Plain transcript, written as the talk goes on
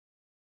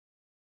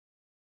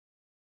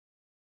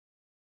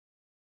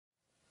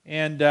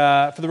And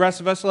for the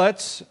rest of us,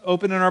 let's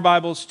open in our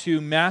Bibles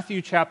to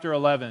Matthew chapter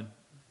 11,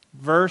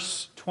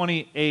 verse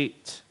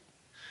 28.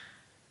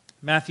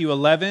 Matthew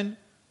 11,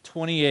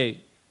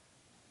 28.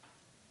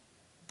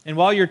 And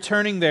while you're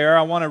turning there,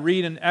 I want to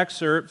read an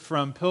excerpt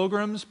from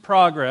Pilgrim's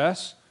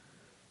Progress.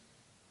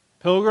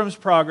 Pilgrim's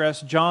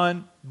Progress,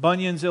 John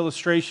Bunyan's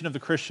illustration of the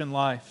Christian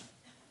life.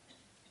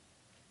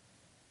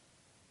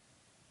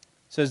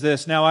 It says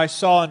this, "Now I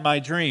saw in my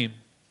dream,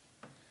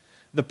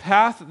 the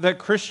path that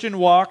Christian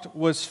walked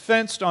was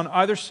fenced on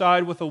either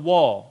side with a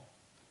wall,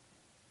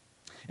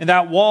 and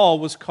that wall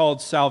was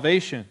called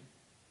salvation.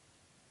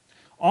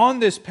 On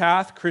this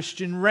path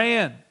Christian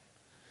ran,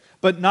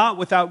 but not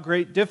without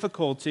great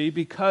difficulty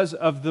because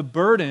of the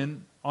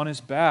burden on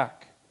his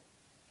back.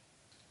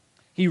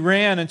 He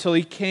ran until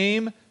he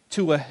came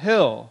to a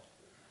hill.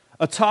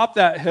 Atop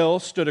that hill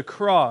stood a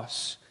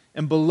cross,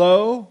 and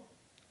below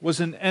was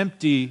an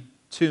empty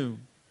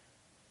tomb.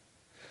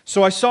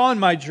 So I saw in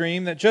my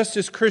dream that just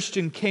as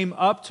Christian came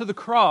up to the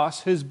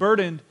cross, his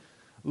burden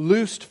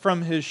loosed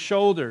from his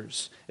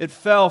shoulders. It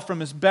fell from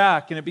his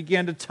back, and it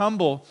began to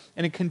tumble,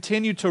 and it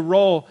continued to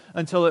roll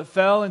until it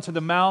fell into the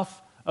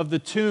mouth of the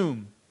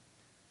tomb,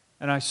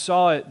 and I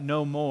saw it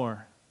no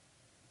more.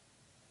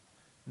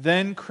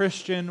 Then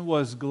Christian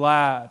was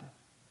glad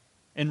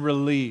and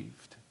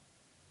relieved,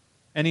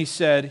 and he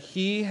said,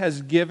 'He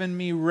has given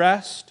me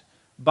rest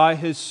by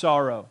his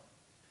sorrow,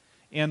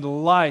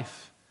 and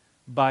life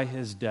by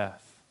his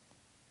death.'"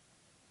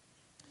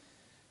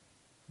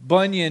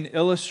 Bunyan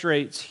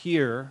illustrates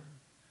here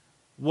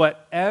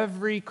what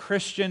every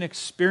Christian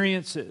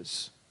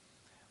experiences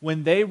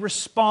when they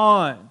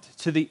respond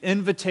to the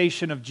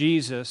invitation of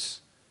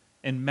Jesus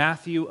in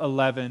Matthew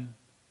 11,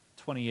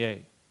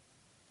 28.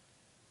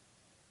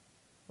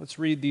 Let's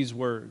read these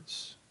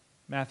words.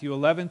 Matthew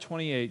 11,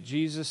 28,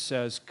 Jesus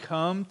says,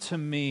 "Come to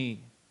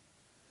me,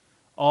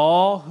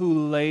 all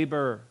who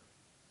labor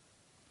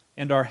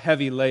and are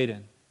heavy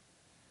laden,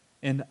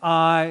 and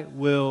I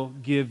will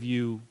give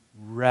you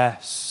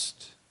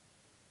rest."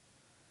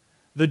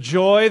 The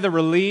joy, the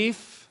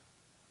relief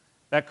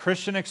that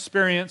Christian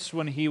experienced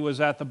when he was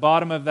at the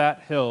bottom of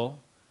that hill,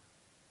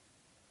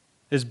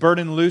 his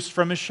burden loosed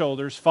from his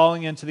shoulders,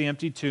 falling into the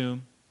empty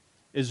tomb,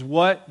 is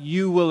what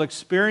you will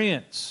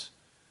experience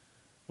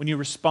when you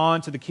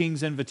respond to the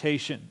King's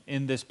invitation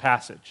in this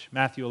passage.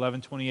 Matthew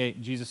 11, 28,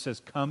 and Jesus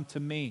says, "Come to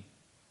me,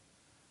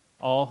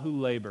 all who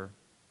labor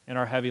and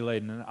are heavy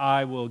laden, and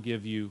I will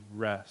give you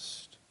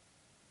rest."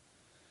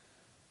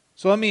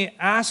 So let me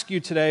ask you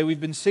today,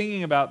 we've been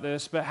singing about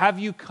this, but have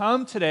you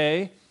come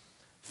today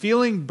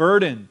feeling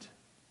burdened,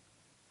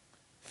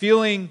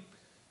 feeling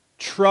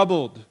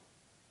troubled,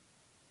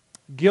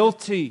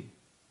 guilty,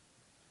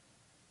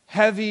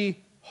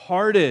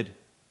 heavy-hearted,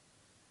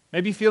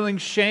 maybe feeling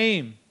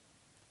shame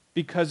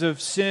because of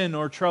sin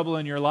or trouble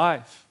in your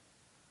life?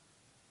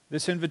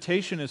 This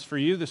invitation is for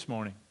you this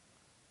morning.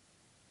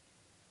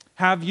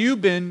 Have you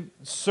been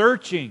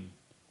searching,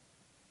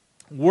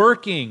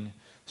 working,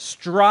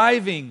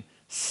 striving,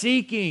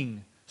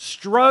 seeking,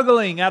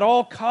 struggling at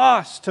all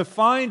costs to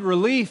find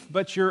relief,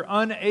 but you're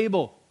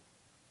unable?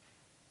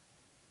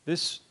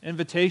 This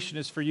invitation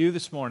is for you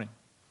this morning.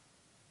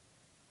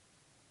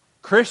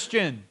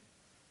 Christian,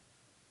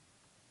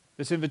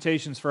 this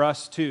invitation is for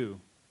us too.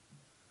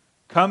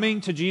 Coming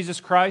to Jesus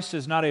Christ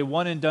is not a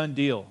one-and-done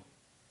deal.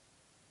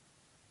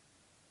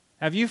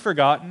 Have you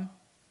forgotten?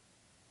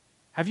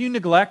 Have you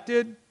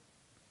neglected?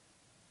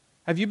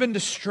 Have you been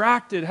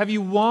distracted? Have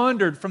you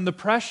wandered from the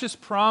precious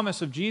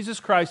promise of Jesus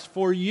Christ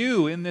for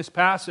you in this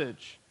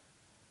passage?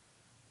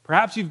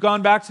 Perhaps you've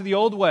gone back to the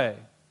old way,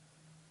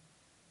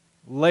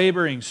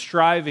 laboring,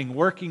 striving,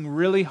 working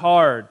really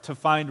hard to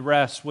find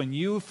rest when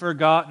you've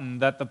forgotten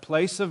that the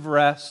place of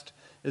rest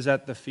is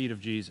at the feet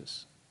of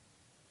Jesus.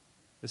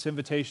 This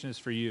invitation is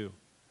for you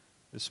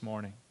this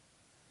morning.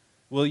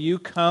 Will you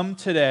come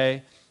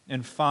today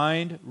and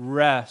find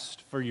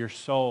rest for your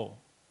soul?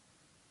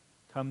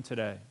 Come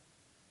today.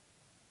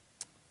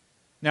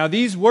 Now,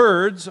 these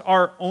words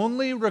are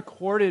only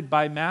recorded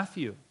by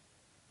Matthew.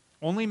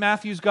 Only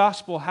Matthew's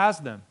gospel has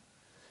them.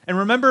 And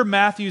remember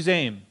Matthew's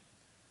aim.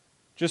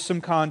 Just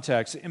some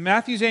context. And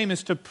Matthew's aim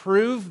is to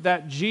prove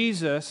that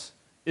Jesus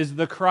is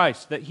the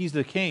Christ, that He's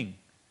the King.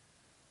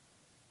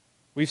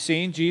 We've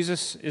seen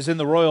Jesus is in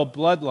the royal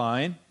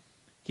bloodline.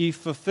 He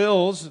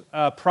fulfills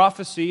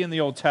prophecy in the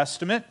Old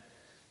Testament.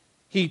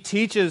 He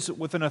teaches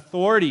with an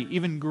authority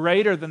even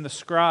greater than the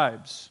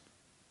scribes.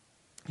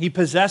 He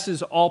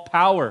possesses all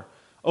power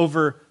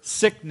over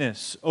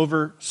sickness,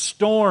 over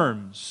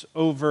storms,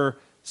 over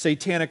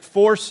satanic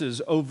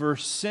forces, over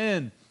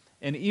sin,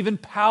 and even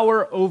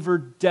power over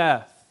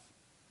death.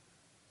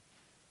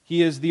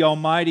 He is the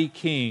Almighty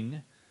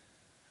King.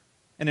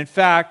 And in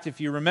fact,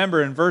 if you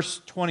remember in verse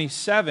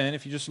 27,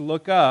 if you just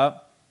look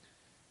up,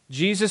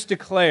 Jesus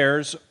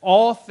declares,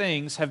 "All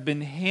things have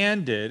been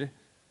handed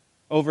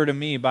over to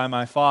me by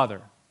my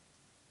Father."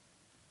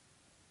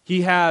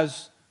 He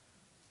has,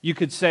 you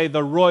could say,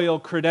 the royal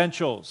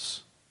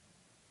credentials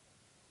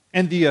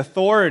and the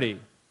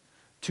authority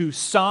to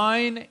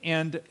sign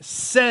and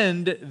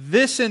send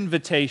this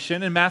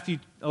invitation in Matthew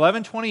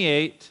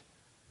 11:28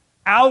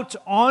 out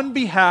on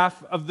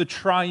behalf of the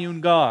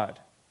triune God.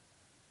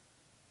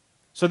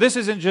 So this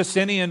isn't just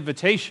any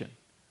invitation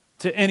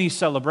to any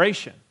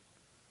celebration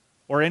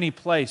or any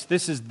place.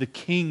 This is the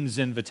King's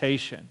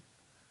invitation.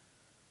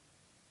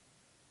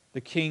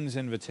 The King's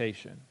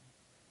invitation.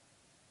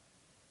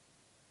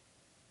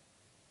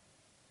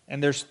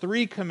 And there's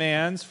 3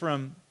 commands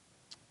from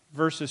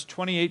verses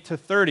 28 to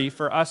 30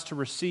 for us to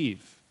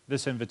receive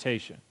this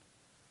invitation.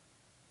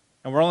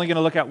 And we're only going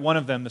to look at one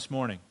of them this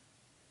morning.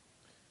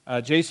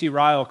 J.C.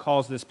 Ryle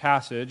calls this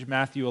passage,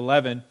 Matthew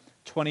 11,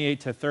 28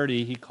 to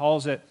 30, he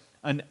calls it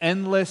an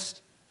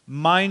endless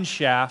mine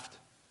shaft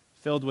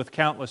filled with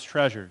countless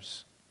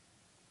treasures.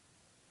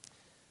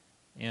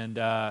 And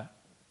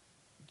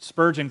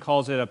Spurgeon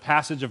calls it a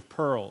passage of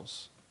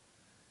pearls.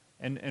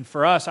 And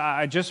for us,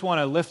 I just want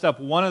to lift up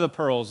one of the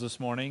pearls this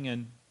morning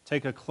and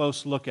take a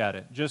close look at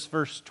it. Just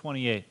verse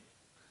 28.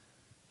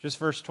 Just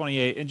verse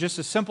 28. And just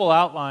a simple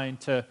outline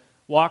to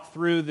walk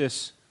through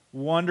this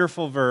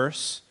wonderful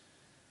verse.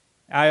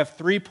 I have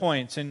 3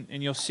 points, and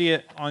you'll see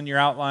it on your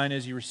outline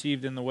as you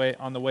received on the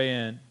way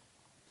in.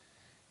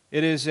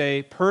 It is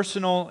a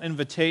personal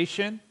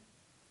invitation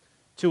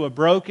to a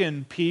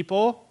broken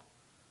people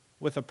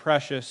with a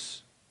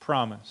precious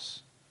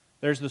promise.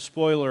 There's the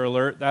spoiler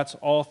alert. That's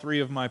all 3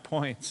 of my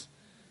points.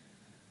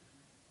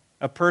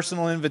 A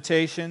personal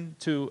invitation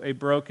to a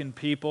broken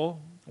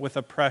people with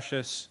a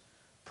precious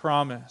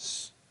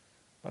promise.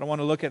 But I want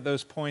to look at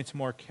those points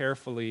more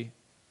carefully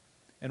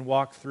and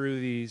walk through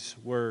these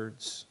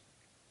words.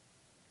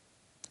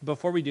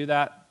 Before we do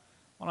that,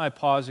 why don't I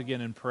pause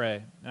again and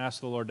pray and ask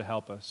the Lord to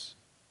help us.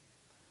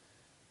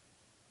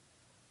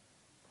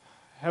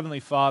 Heavenly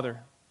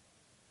Father,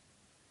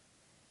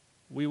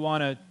 we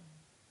want to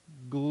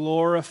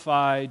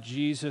glorify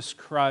Jesus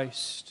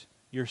Christ,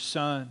 your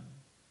Son,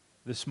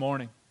 this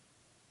morning.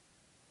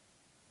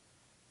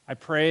 I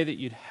pray that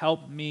you'd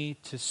help me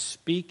to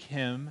speak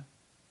Him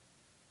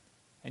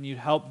and you'd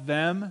help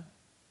them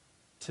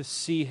to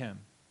see Him,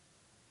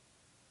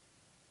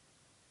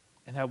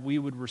 and that we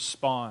would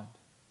respond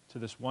to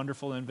this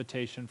wonderful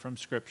invitation from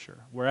Scripture,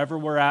 wherever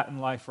we're at in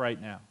life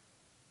right now,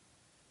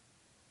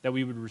 that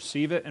we would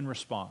receive it and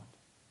respond.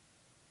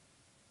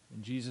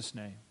 In Jesus'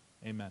 name,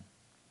 amen.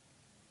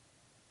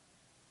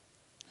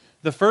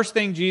 The first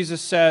thing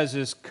Jesus says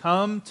is,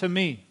 "Come to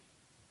me.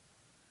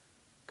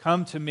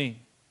 Come to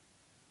me."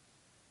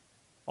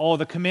 Oh,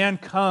 the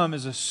command "come"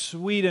 is a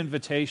sweet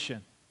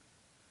invitation.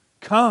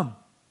 Come.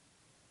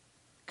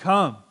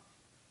 Come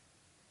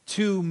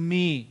to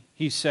me,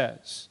 he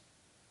says.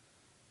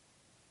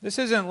 This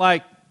isn't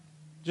like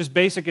just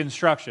basic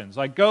instructions,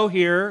 like go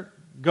here,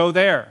 go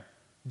there,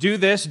 do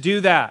this,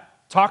 do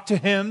that, talk to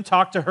him,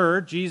 talk to her.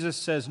 Jesus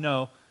says,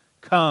 no,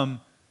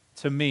 come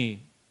to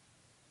me.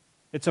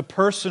 It's a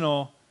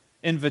personal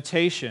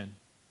invitation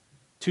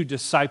to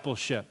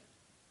discipleship.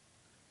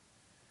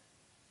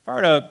 If I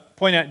were to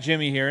point at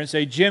Jimmy here and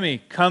say,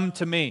 Jimmy, come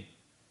to me.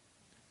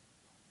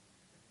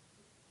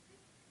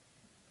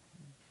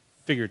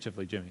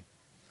 Figuratively, Jimmy.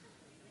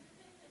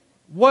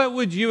 What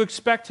would you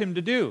expect him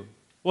to do?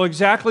 Well,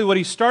 exactly what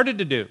he started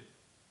to do.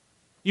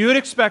 You would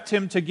expect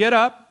him to get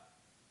up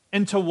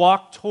and to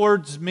walk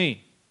towards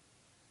me.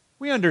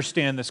 We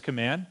understand this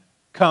command.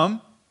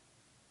 Come.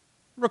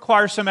 It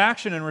requires some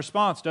action and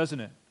response, doesn't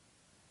it?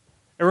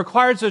 It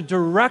requires a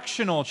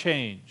directional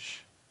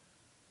change.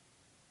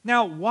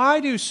 Now, why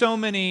do so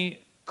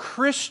many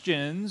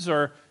Christians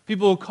or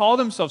people who call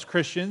themselves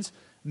Christians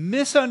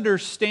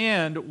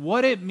misunderstand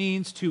what it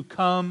means to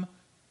come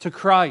to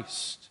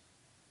Christ?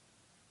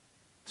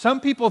 Some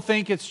people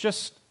think it's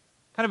just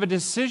kind of a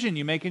decision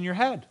you make in your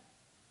head.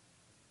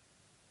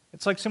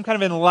 It's like some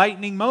kind of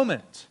enlightening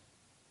moment.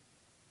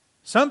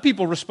 Some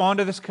people respond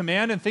to this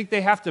command and think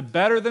they have to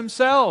better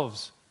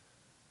themselves.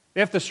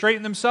 They have to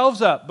straighten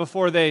themselves up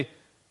before they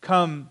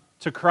come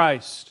to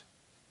Christ.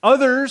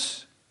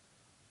 Others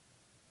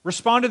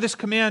respond to this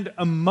command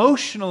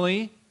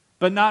emotionally,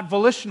 but not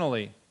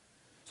volitionally.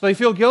 So they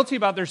feel guilty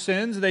about their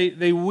sins.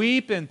 They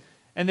weep and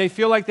they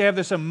feel like they have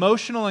this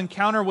emotional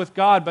encounter with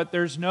God, but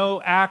there's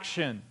no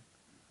action.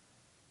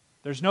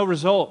 There's no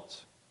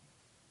result.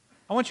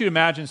 I want you to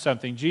imagine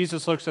something.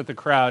 Jesus looks at the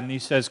crowd and he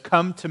says,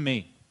 come to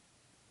me.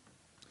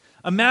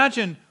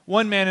 Imagine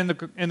one man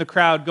in the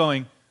crowd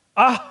going,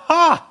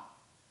 aha!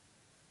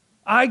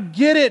 I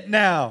get it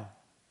now.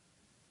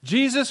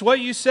 Jesus, what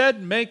you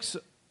said makes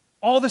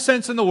all the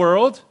sense in the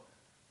world.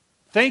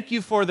 Thank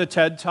you for the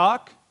TED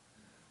Talk.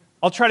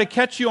 I'll try to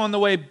catch you on the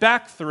way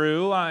back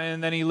through,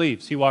 and then he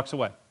leaves. He walks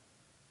away.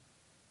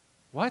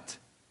 What?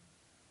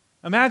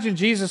 Imagine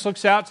Jesus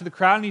looks out to the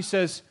crowd and he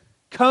says,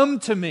 come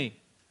to me.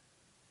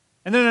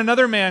 And then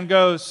another man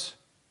goes,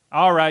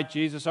 all right,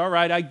 Jesus, all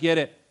right, I get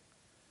it.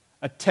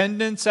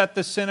 Attendance at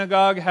the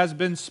synagogue has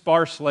been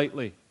sparse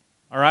lately.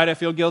 All right, I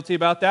feel guilty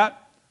about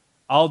that.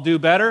 I'll do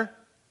better.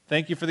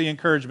 Thank you for the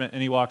encouragement.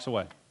 And he walks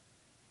away.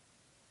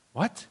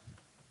 What?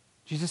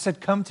 Jesus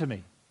said, come to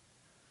me.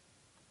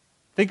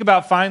 Think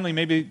about finally,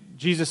 maybe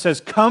Jesus says,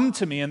 "Come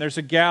to me," and there's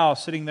a gal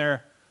sitting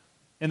there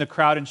in the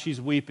crowd and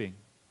she's weeping.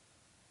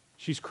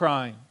 She's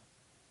crying.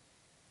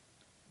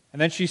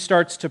 And then she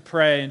starts to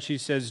pray and she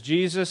says,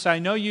 "Jesus, I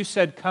know you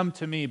said come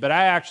to me, but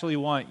I actually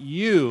want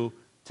you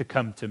to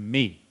come to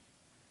me.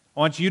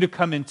 I want you to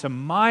come into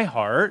my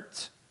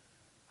heart.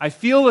 I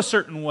feel a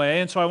certain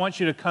way, and so I want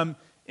you to come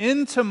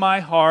into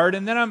my heart,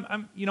 and then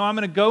I'm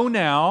going to go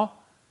now.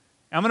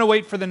 I'm going to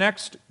wait for the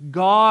next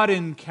God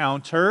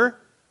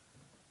encounter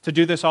to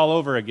do this all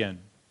over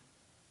again."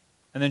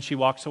 And then she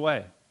walks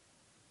away.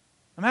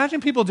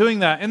 Imagine people doing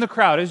that in the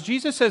crowd. As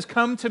Jesus says,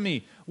 "Come to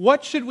me,"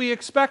 what should we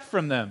expect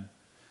from them?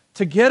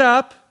 To get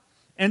up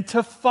and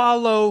to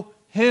follow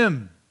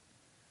Him.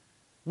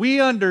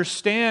 We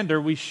understand, or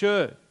we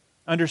should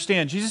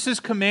understand, Jesus'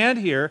 command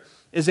here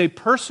is a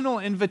personal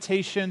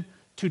invitation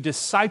to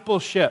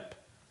discipleship,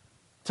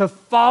 to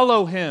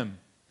follow Him.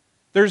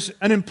 There's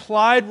an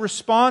implied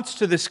response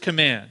to this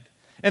command,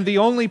 and the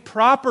only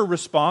proper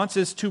response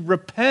is to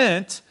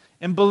repent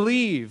and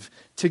believe,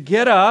 to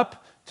get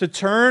up, to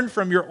turn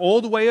from your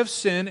old way of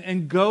sin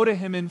and go to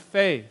Him in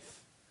faith.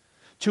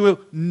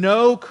 To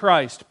know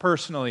Christ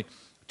personally,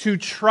 to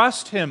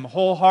trust Him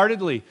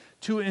wholeheartedly,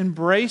 to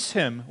embrace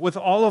Him with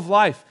all of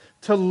life,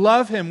 to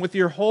love Him with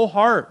your whole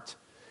heart,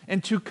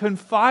 and to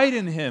confide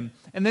in Him,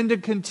 and then to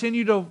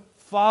continue to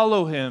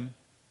follow Him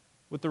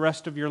with the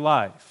rest of your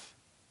life.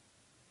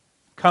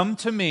 Come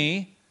to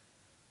me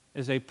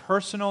is a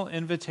personal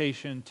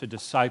invitation to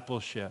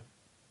discipleship,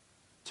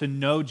 to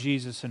know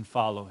Jesus and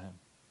follow Him.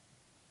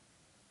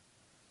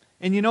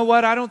 And you know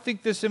what? I don't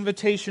think this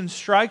invitation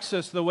strikes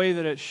us the way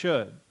that it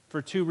should,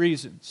 for two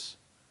reasons.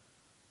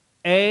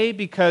 A,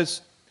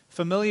 because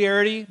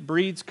familiarity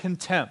breeds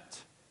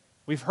contempt.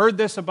 We've heard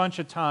this a bunch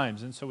of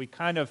times, and so we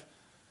kind of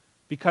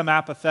become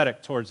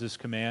apathetic towards this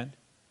command.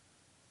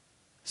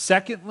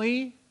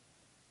 Secondly,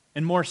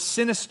 and more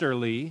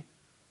sinisterly,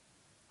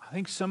 I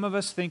think some of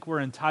us think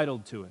we're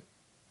entitled to it.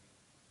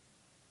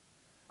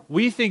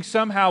 We think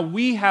somehow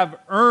we have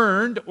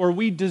earned or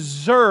we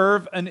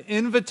deserve an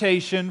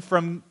invitation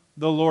from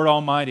the Lord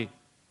Almighty,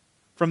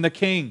 from the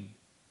King.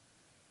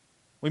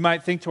 We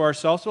might think to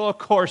ourselves, well, of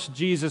course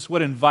Jesus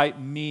would invite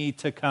me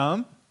to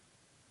come.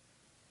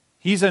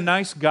 He's a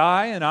nice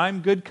guy and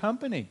I'm good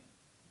company.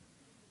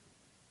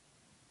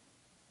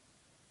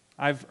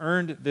 I've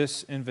earned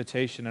this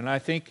invitation, and I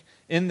think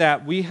in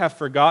that we have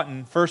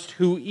forgotten first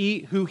who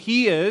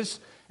He is,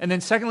 and then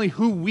secondly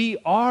who we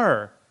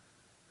are.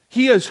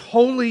 He is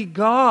holy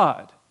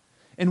God,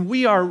 and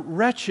we are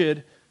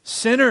wretched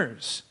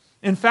sinners.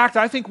 In fact,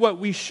 I think what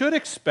we should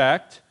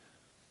expect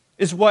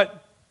is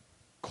what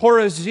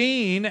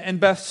Chorazin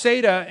and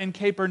Bethsaida and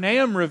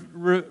Capernaum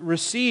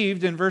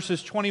received in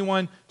verses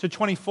 21 to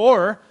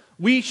 24.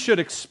 We should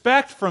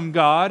expect from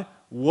God,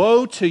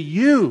 "Woe to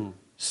you,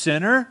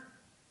 sinner!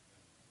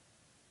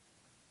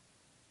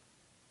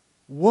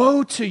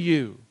 Woe to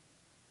you!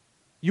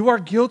 You are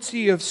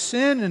guilty of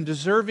sin and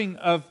deserving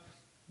of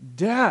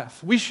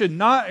death." We should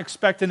not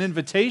expect an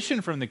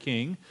invitation from the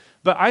King,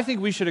 but I think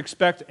we should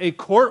expect a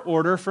court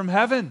order from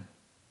heaven.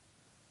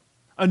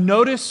 A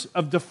notice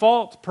of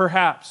default,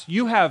 perhaps.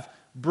 You have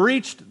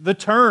breached the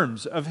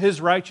terms of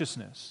His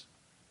righteousness.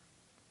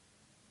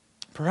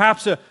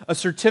 Perhaps a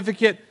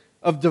certificate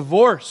of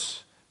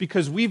divorce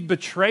because we've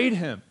betrayed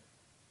Him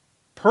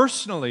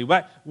personally,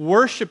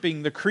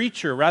 worshiping the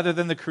creature rather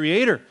than the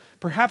Creator.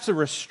 Perhaps a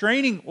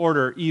restraining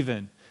order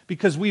even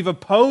because we've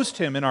opposed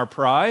Him in our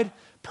pride,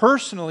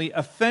 personally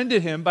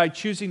offended Him by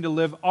choosing to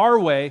live our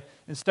way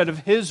instead of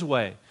His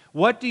way.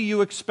 What do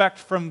you expect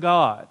from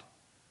God?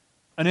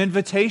 An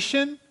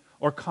invitation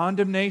or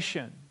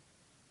condemnation?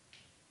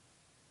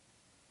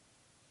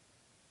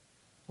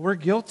 We're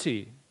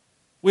guilty.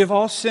 We have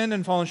all sinned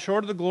and fallen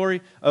short of the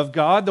glory of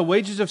God. The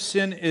wages of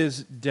sin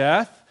is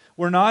death.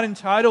 We're not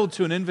entitled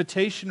to an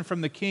invitation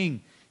from the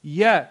King.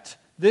 Yet,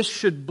 this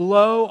should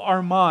blow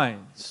our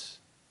minds.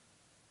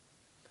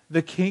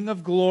 The King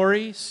of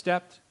glory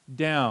stepped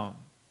down,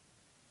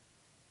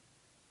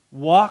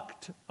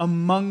 walked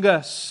among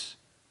us,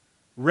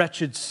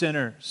 wretched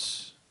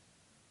sinners,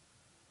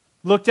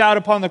 looked out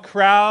upon the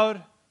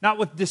crowd, not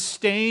with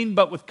disdain,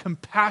 but with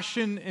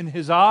compassion in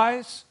His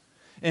eyes,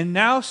 and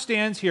now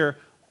stands here,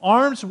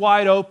 arms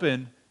wide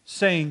open,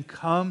 saying,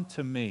 "Come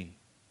to me."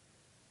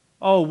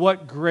 Oh,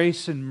 what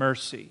grace and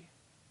mercy.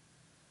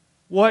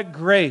 What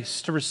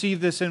grace to receive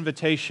this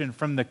invitation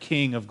from the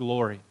King of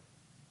glory.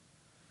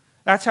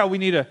 That's how we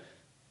need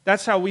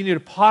to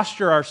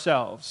posture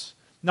ourselves.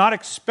 Not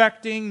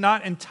expecting,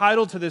 not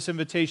entitled to this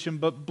invitation,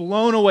 but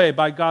blown away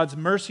by God's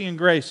mercy and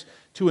grace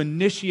to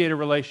initiate a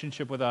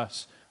relationship with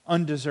us,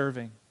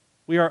 undeserving.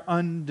 We are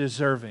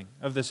undeserving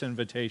of this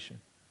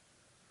invitation.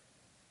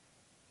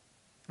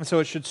 And so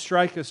it should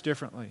strike us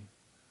differently.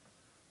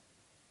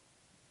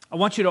 I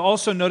want you to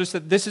also notice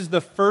that this is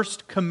the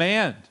first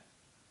command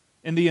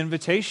in the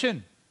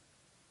invitation.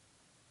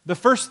 The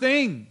first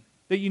thing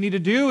that you need to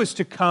do is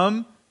to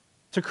come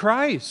to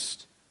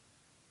Christ.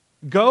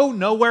 Go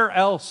nowhere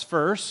else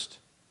first.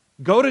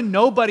 Go to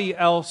nobody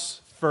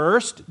else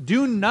first.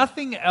 Do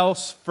nothing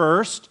else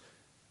first.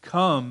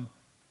 come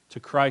to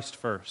Christ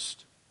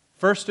first.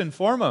 First and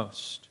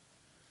foremost.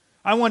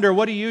 I wonder,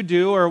 what do you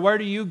do or where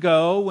do you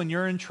go when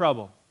you're in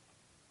trouble?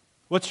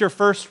 What's your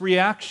first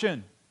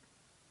reaction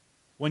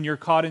when you're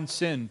caught in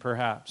sin,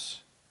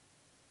 perhaps?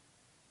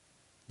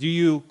 Do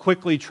you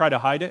quickly try to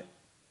hide it?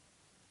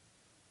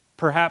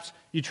 Perhaps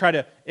you try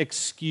to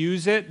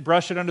excuse it,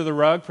 brush it under the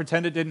rug,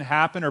 pretend it didn't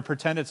happen, or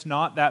pretend it's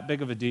not that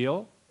big of a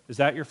deal. Is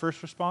that your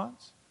first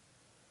response?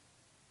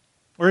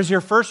 Or is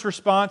your first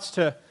response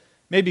to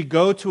maybe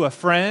go to a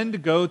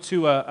friend, go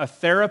to a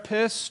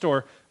therapist,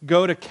 or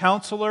go to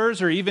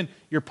counselors, or even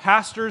your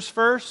pastors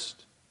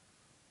first?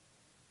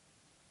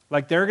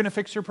 Like they're going to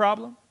fix your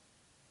problem?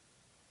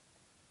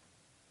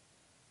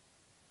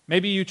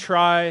 Maybe you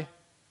try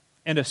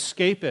and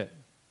escape it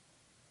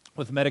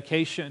with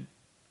medication,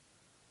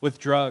 with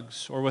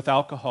drugs, or with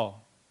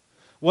alcohol.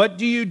 What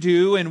do you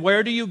do and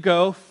where do you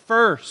go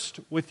first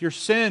with your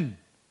sin,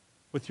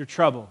 with your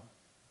trouble?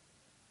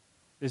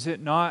 Is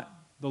it not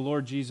the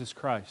Lord Jesus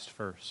Christ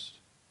first?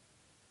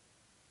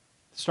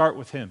 Start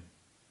with Him.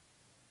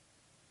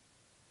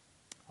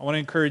 I want to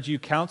encourage you,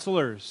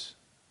 counselors,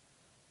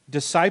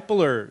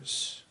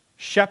 disciplers,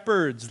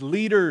 shepherds,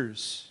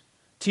 leaders,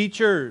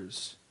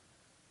 teachers,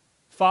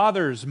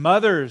 fathers,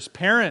 mothers,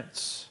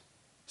 parents,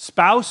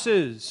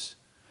 spouses.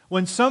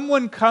 When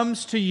someone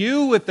comes to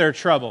you with their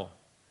trouble,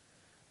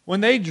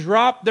 when they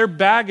drop their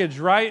baggage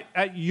right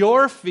at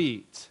your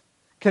feet,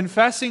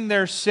 confessing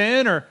their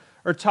sin or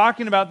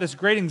talking about this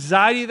great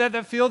anxiety that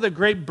they feel, the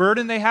great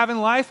burden they have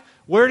in life,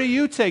 where do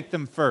you take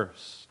them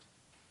first?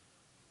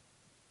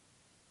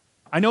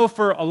 I know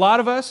for a lot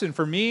of us, and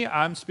for me,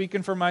 I'm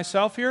speaking for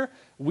myself here,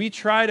 we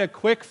try to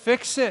quick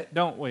fix it,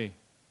 don't we?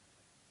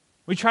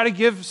 We try to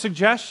give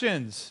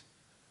suggestions.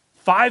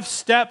 5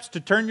 steps to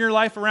turn your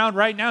life around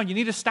right now. You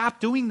need to stop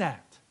doing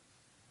that.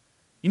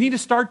 You need to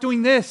start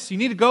doing this. You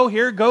need to go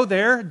here, go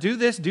there, do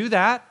this, do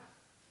that.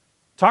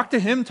 Talk to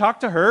him, talk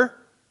to her.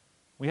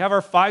 We have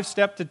our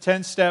 5-step to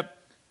 10-step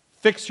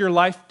fix your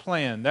life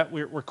plan that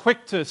we're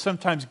quick to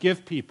sometimes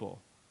give people.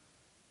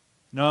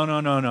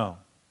 No.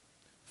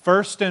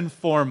 First and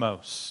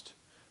foremost,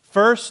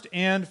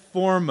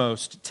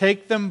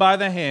 take them by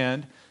the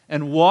hand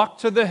and walk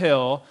to the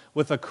hill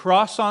with a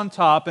cross on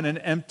top and an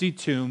empty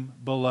tomb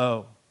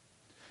below.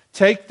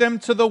 Take them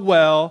to the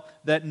well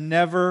that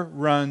never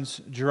runs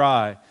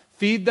dry.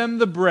 Feed them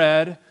the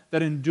bread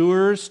that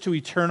endures to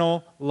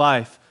eternal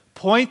life.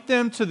 Point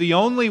them to the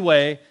only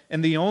way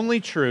and the only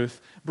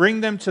truth.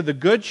 Bring them to the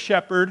good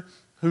shepherd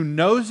who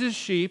knows his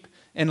sheep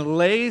and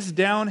lays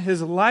down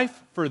his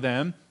life for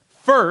them.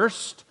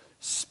 First,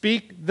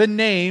 speak the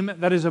name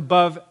that is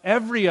above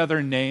every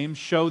other name.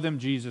 Show them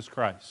Jesus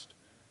Christ.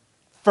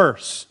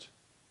 First,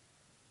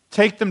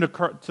 take them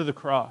to the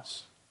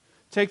cross.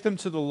 Take them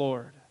to the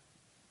Lord.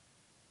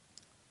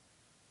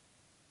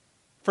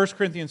 1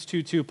 Corinthians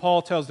 2:2,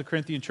 Paul tells the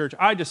Corinthian church,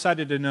 I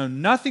decided to know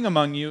nothing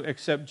among you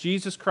except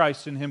Jesus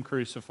Christ and Him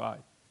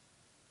crucified.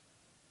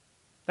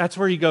 That's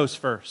where he goes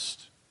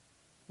first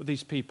with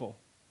these people.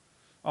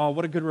 Oh,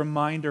 what a good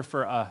reminder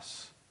for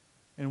us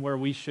and where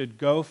we should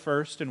go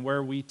first and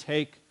where we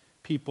take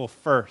people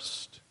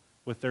first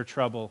with their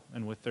trouble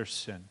and with their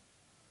sin.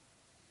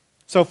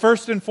 So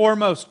first and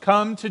foremost,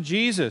 come to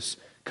Jesus.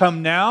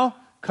 Come now,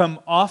 come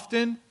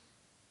often,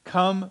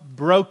 come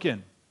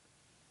broken.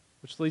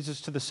 Which leads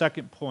us to the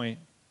second point.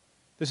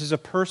 This is a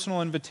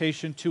personal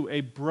invitation to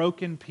a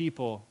broken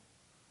people.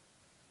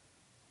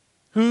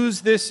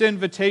 Who's this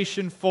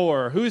invitation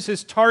for? Who's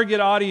his target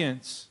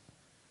audience?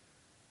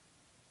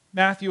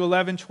 Matthew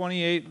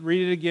 11:28,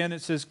 read it again.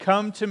 It says,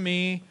 Come to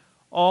me,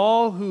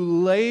 all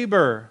who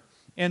labor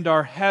and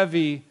are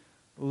heavy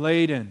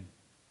laden.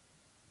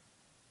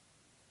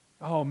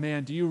 Oh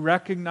man, do you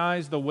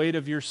recognize the weight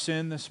of your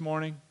sin this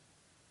morning?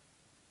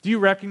 Do you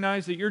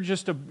recognize that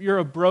you're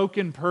a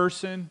broken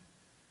person?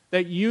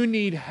 That you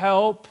need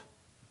help?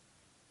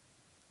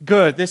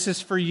 Good, this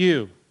is for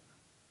you.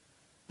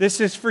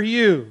 This is for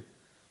you.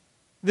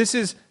 This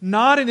is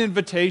not an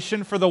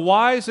invitation for the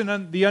wise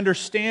and the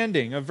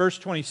understanding of verse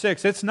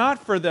 26. It's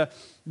not for the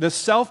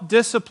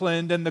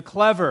self-disciplined and the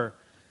clever.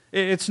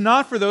 It's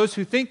not for those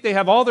who think they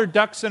have all their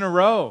ducks in a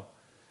row.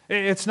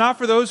 It's not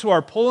for those who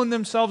are pulling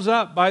themselves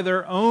up by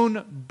their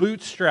own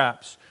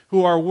bootstraps,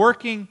 who are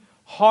working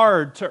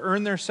hard to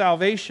earn their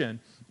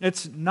salvation.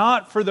 It's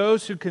not for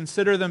those who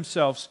consider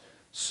themselves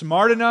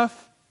smart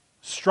enough,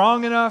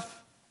 strong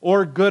enough,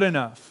 or good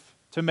enough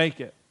to make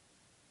it.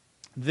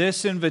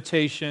 This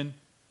invitation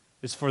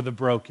is for the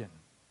broken.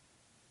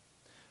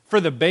 For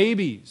the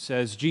babies,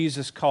 as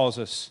Jesus calls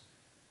us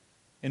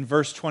in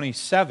verse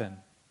 25.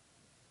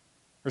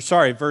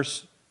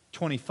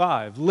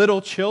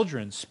 Little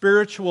children,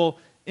 spiritual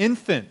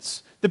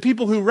infants, the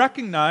people who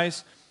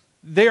recognize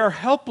they are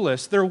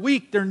helpless, they're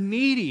weak, they're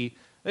needy.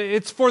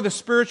 It's for the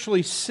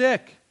spiritually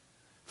sick,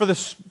 for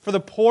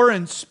the poor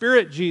in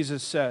spirit,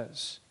 Jesus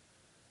says,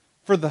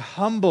 for the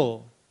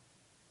humble.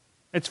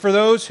 It's for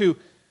those who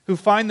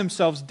find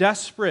themselves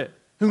desperate,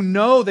 who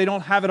know they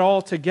don't have it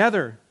all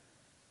together.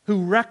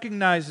 who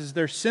recognizes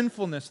their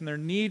sinfulness and their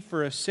need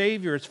for a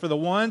Savior. It's for the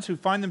ones who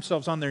find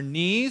themselves on their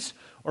knees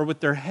or with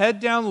their head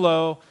down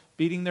low,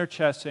 beating their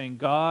chest, saying,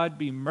 God,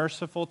 be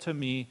merciful to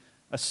me,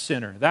 a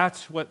sinner.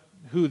 That's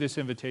who this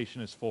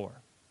invitation is for.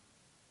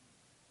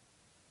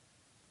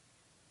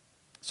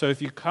 So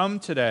if you come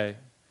today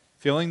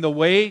feeling the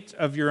weight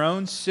of your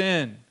own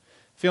sin,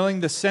 feeling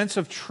the sense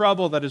of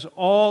trouble that is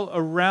all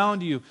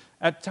around you,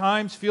 at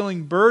times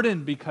feeling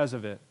burdened because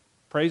of it,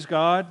 praise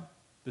God,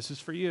 this is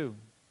for you.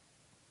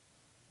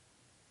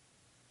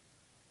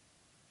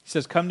 He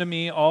says, come to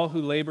me, all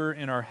who labor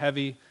and are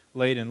heavy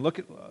laden.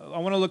 I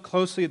want to look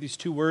closely at these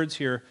two words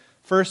here.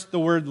 First, the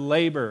word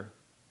labor.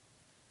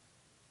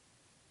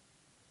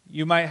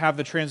 You might have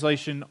the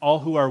translation, all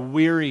who are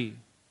weary,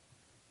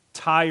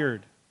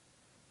 tired.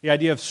 The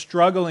idea of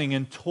struggling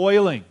and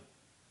toiling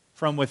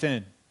from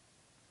within.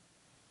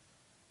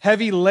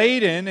 Heavy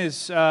laden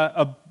is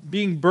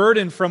being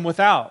burdened from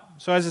without.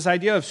 So as this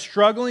idea of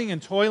struggling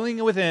and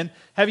toiling within,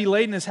 heavy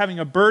laden is having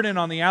a burden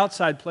on the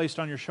outside placed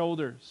on your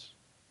shoulders.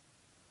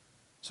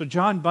 So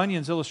John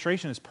Bunyan's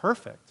illustration is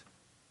perfect.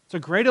 It's a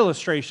great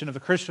illustration of the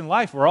Christian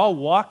life. We're all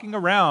walking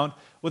around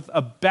with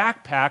a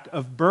backpack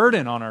of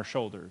burden on our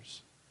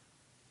shoulders.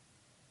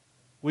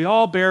 We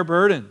all bear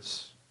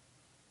burdens.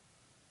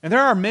 And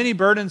there are many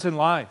burdens in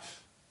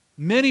life.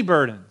 Many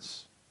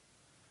burdens.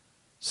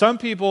 Some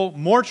people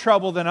more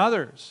trouble than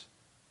others.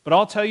 But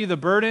I'll tell you the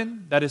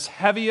burden that is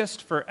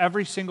heaviest for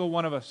every single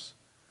one of us.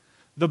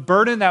 The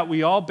burden that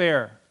we all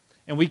bear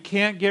and we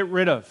can't get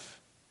rid of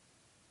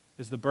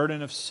is the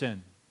burden of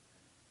sin.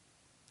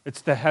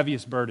 It's the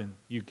heaviest burden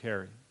you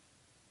carry.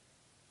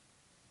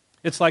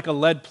 It's like a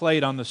lead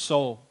plate on the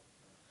soul.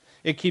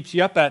 It keeps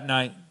you up at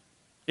night.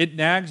 It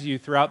nags you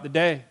throughout the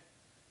day.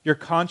 Your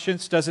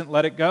conscience doesn't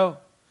let it go.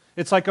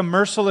 It's like a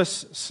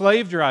merciless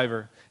slave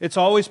driver. It's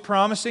always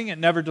promising, it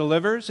never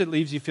delivers. It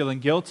leaves you feeling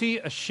guilty,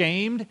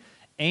 ashamed,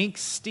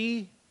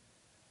 angsty,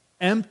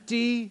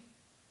 empty,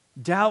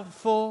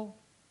 doubtful,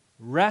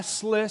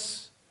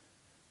 restless.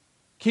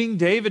 King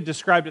David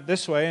described it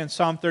this way in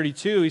Psalm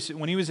 32. He said,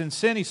 when he was in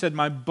sin, he said,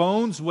 my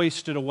bones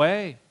wasted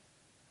away.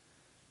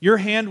 Your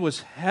hand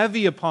was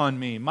heavy upon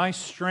me. My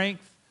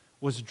strength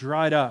was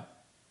dried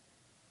up.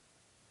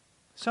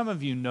 Some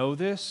of you know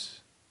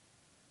this.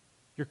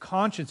 Your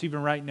conscience,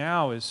 even right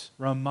now, is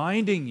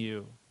reminding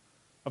you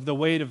of the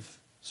weight of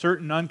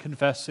certain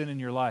unconfessed sin in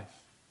your life.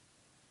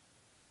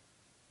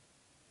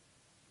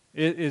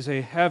 It is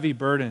a heavy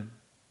burden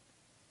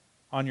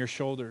on your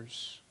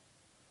shoulders.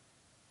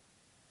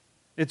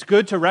 It's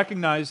good to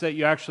recognize that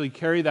you actually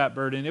carry that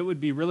burden. It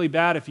would be really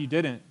bad if you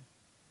didn't.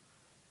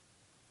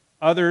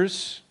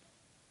 Others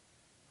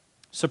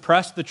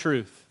suppress the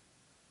truth.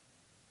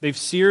 They've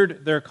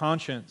seared their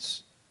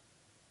conscience.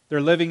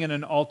 They're living in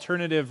an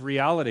alternative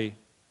reality,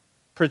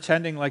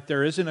 pretending like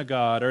there isn't a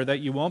God or that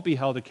you won't be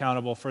held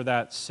accountable for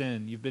that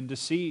sin. You've been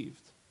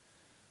deceived.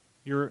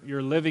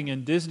 You're living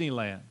in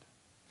Disneyland.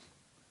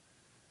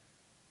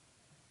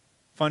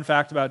 Fun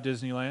fact about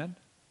Disneyland.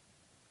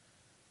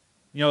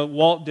 You know,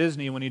 Walt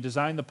Disney, when he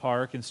designed the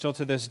park, and still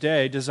to this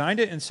day, designed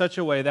it in such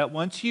a way that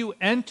once you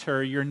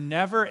enter, you're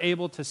never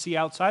able to see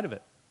outside of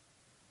it.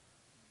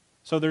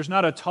 So there's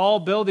not a tall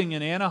building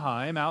in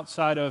Anaheim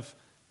outside of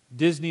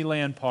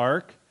Disneyland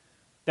Park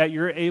that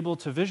you're able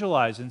to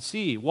visualize and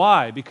see.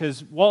 Why?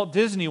 Because Walt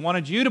Disney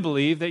wanted you to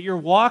believe that you're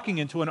walking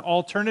into an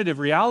alternative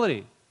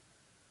reality.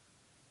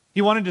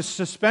 He wanted to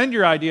suspend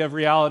your idea of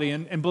reality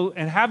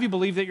and have you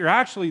believe that you're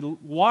actually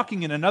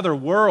walking in another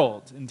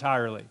world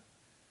entirely.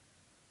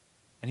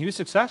 And he was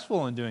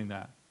successful in doing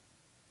that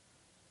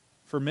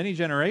for many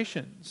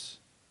generations.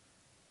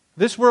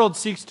 This world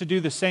seeks to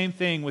do the same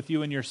thing with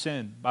you and your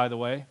sin, by the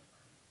way.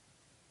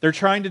 They're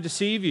trying to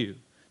deceive you,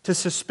 to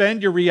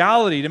suspend your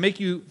reality, to make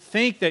you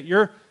think that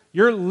you're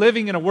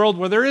living in a world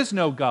where there is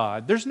no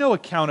God. There's no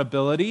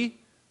accountability.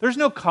 There's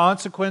no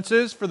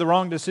consequences for the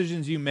wrong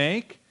decisions you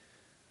make.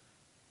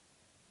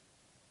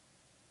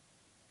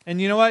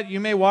 And you know what? You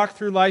may walk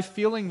through life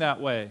feeling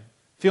that way,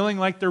 feeling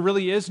like there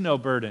really is no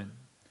burden.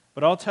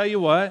 But I'll tell you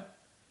what,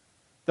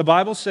 the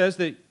Bible says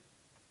that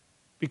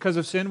because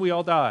of sin we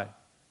all die.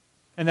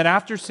 And that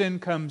after sin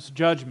comes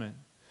judgment.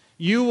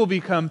 You will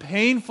become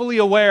painfully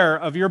aware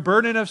of your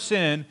burden of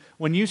sin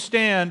when you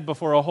stand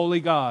before a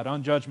holy God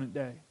on Judgment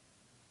Day.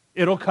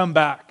 It'll come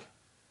back,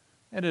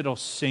 and it'll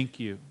sink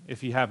you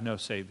if you have no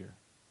Savior.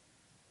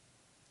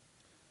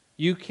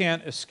 You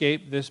can't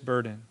escape this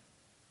burden.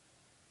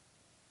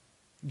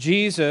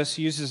 Jesus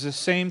uses the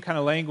same kind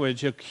of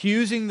language,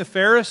 accusing the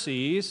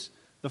Pharisees,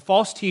 the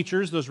false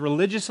teachers, those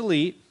religious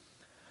elite,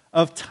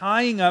 of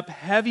tying up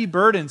heavy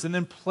burdens and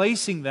then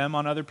placing them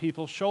on other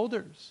people's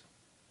shoulders.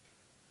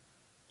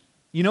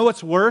 You know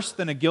what's worse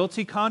than a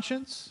guilty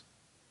conscience?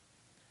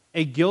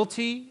 A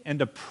guilty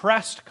and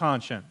oppressed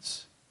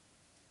conscience.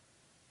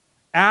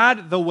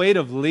 Add the weight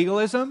of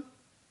legalism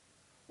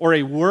or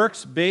a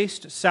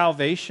works-based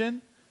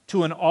salvation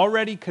to an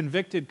already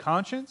convicted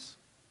conscience.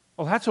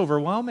 Well, that's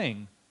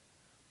overwhelming.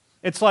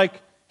 It's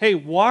like, hey,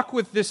 walk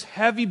with this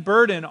heavy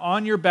burden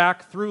on your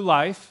back through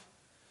life.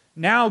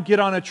 Now get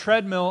on a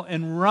treadmill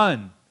and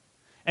run.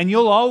 And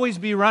you'll always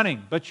be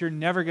running, but you're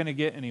never going to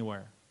get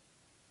anywhere.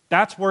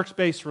 That's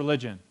works-based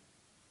religion.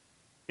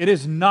 It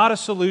is not a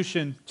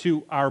solution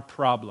to our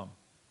problem.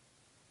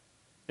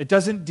 It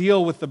doesn't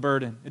deal with the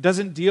burden. It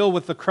doesn't deal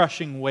with the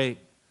crushing weight.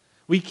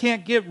 We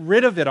can't get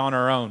rid of it on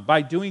our own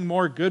by doing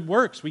more good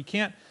works. We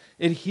can't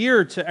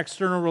adhere to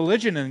external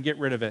religion and get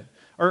rid of it,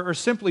 or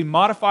simply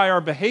modify our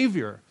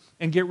behavior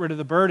and get rid of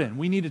the burden.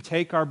 We need to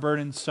take our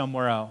burden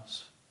somewhere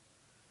else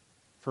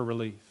for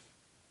relief.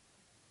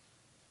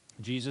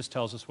 Jesus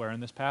tells us where in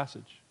this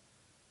passage?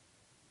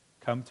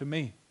 Come to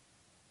me.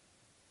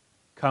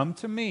 Come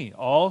to me,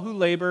 all who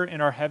labor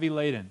and are heavy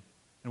laden.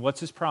 And what's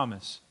his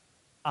promise?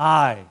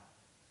 I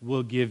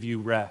will give you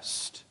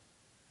rest.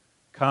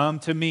 Come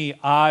to me,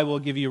 I will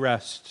give you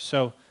rest.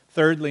 So,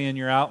 thirdly, in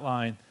your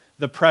outline,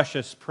 the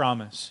precious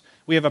promise.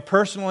 We have a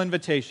personal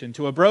invitation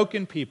to a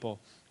broken people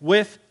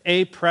with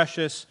a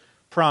precious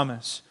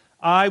promise.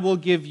 I will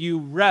give you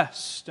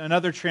rest.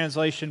 Another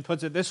translation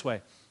puts it this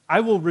way: I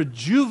will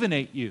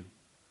rejuvenate you.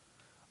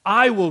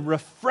 I will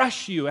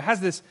refresh you. It has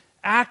this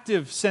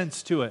active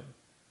sense to it,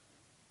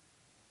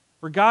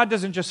 where God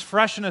doesn't just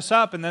freshen us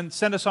up and then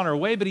send us on our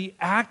way, but He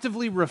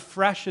actively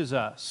refreshes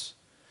us,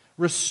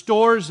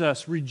 restores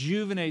us,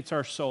 rejuvenates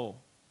our soul.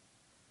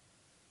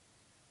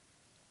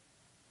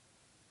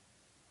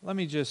 Let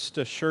me just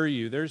assure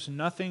you, there's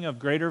nothing of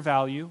greater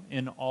value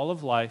in all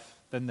of life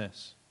than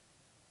this.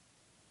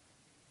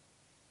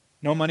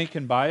 No money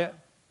can buy it.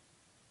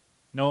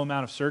 No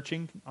amount of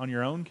searching on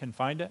your own can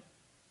find it.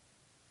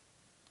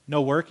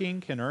 No working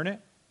can earn it.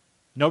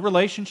 No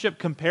relationship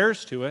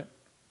compares to it.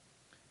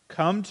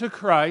 Come to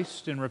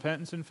Christ in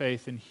repentance and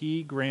faith, and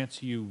He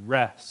grants you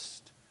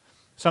rest,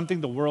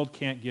 something the world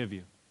can't give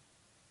you.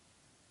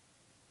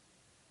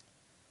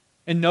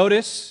 And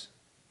notice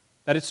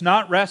that it's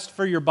not rest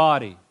for your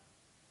body.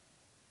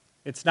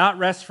 It's not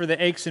rest for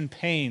the aches and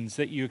pains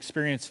that you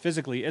experience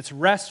physically. It's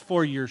rest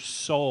for your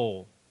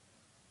soul,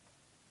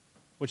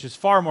 which is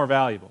far more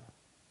valuable.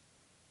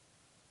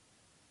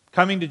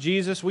 Coming to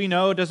Jesus, we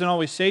know, doesn't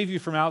always save you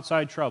from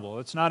outside trouble.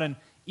 It's not an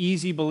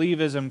easy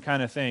believism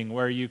kind of thing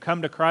where you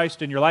come to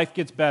Christ and your life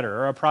gets better,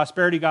 or a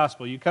prosperity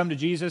gospel. You come to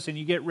Jesus and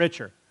you get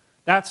richer.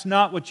 That's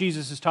not what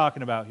Jesus is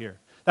talking about here.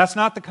 That's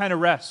not the kind of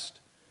rest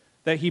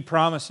that He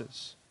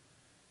promises.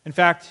 In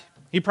fact,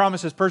 He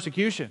promises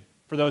persecution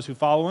for those who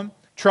follow Him,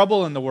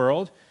 trouble in the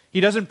world.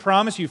 He doesn't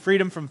promise you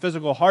freedom from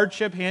physical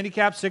hardship,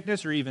 handicap,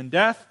 sickness, or even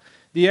death.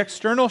 The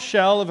external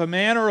shell of a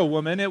man or a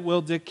woman, it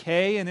will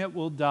decay and it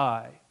will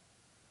die.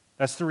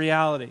 That's the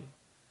reality.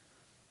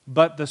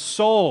 But the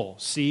soul,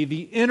 see,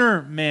 the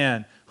inner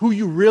man, who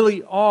you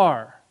really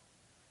are,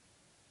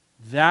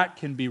 that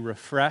can be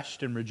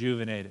refreshed and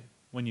rejuvenated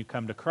when you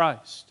come to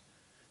Christ.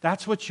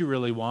 That's what you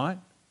really want.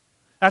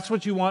 That's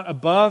what you want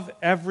above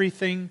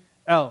everything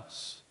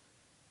else.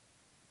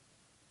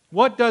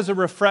 What does a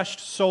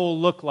refreshed soul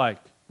look like?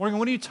 Morgan,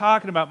 what are you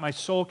talking about? My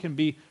soul can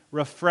be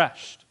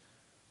refreshed.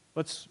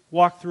 Let's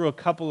walk through a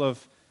couple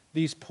of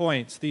these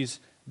points, these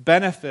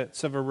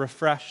benefits of a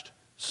refreshed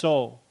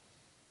soul.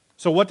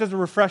 So what does a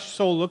refreshed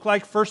soul look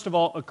like? First of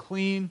all, a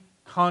clean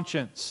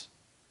conscience.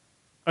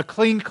 A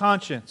clean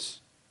conscience.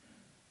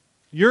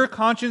 Your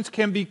conscience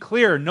can be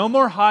clear. No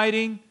more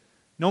hiding.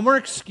 No more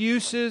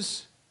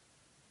excuses.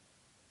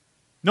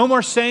 No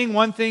more saying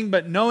one thing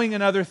but knowing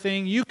another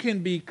thing. You can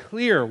be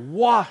clear,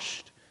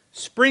 washed,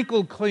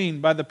 sprinkled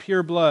clean by the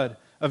pure blood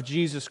of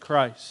Jesus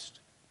Christ.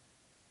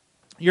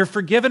 You're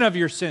forgiven of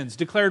your sins,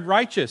 declared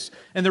righteous,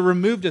 and they're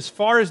removed as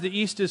far as the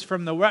east is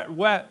from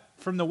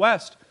the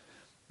west.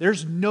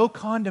 There's no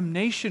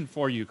condemnation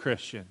for you,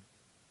 Christian.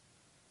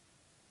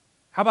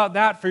 How about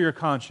that for your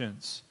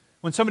conscience?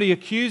 When somebody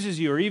accuses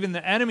you, or even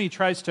the enemy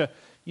tries to,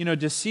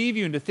 deceive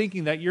you into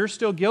thinking that you're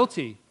still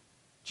guilty,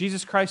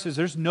 Jesus Christ says,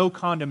 there's no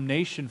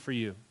condemnation for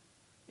you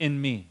in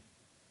me.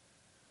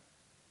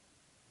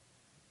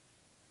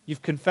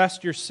 You've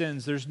confessed your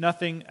sins. There's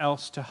nothing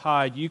else to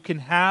hide. You can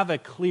have a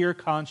clear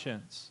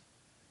conscience.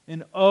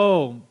 And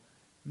oh,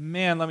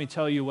 man, let me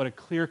tell you what a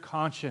clear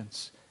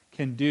conscience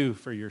can do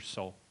for your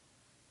soul.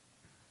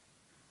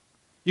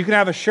 You can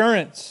have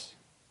assurance.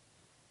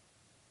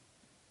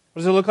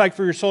 What does it look like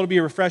for your soul to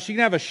be refreshed? You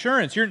can have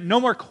assurance. You're no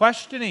more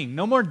questioning,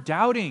 no more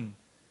doubting,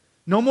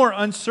 no more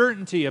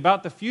uncertainty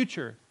about the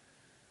future.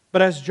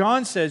 But as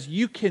John says,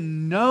 you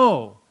can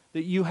know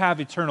that you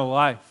have eternal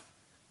life.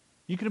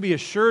 You can be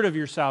assured of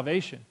your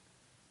salvation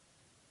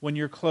when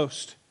you're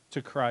close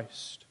to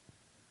Christ.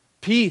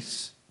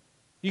 Peace.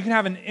 You can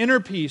have an inner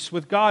peace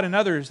with God and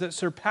others that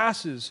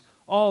surpasses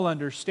all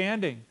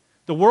understanding.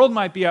 The world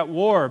might be at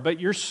war, but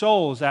your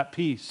soul is at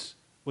peace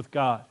with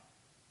God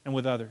and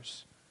with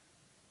others.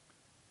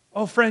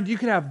 Oh, friend, you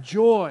can have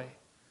joy.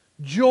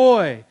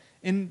 Joy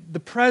in the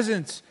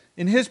presence.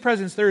 In His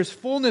presence there is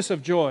fullness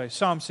of joy,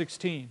 Psalm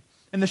 16.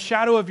 In the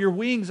shadow of your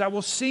wings I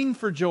will sing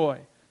for joy,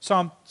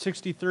 Psalm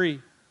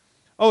 63.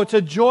 Oh, it's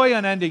a joy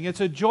unending. It's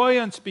a joy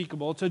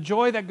unspeakable. It's a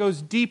joy that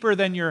goes deeper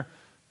than your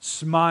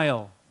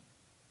smile.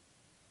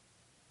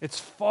 It's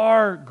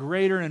far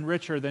greater and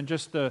richer than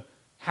just the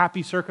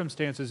happy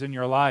circumstances in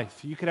your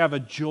life. You could have a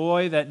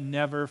joy that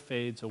never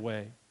fades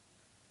away.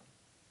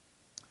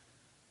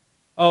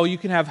 Oh, you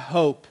can have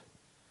hope,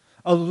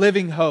 a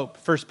living hope,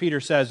 1 Peter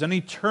says, an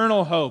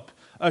eternal hope,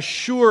 a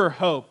sure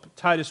hope,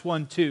 Titus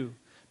 1:2,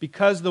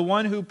 because the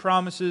one who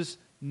promises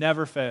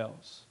never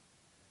fails.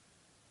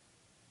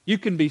 You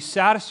can be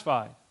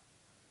satisfied.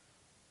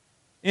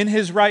 In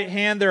His right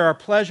hand there are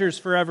pleasures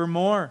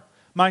forevermore.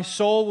 My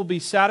soul will be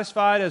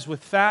satisfied as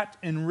with fat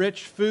and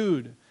rich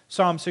food.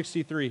 Psalm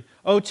 63.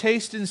 Oh,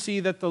 taste and see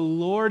that the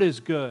Lord is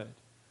good.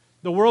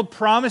 The world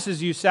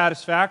promises you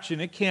satisfaction.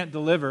 It can't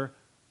deliver.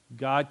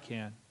 God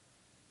can.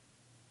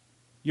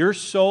 Your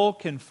soul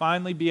can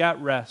finally be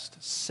at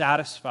rest,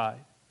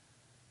 satisfied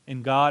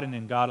in God and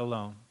in God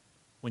alone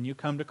when you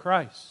come to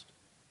Christ.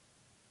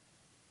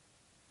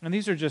 And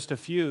these are just a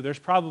few. There's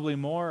probably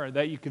more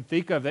that you can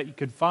think of, that you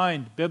could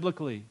find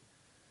biblically.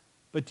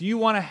 But do you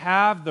want to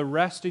have the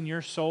rest in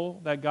your soul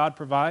that God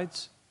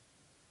provides?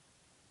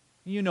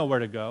 You know where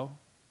to go.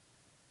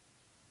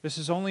 This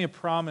is only a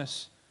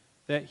promise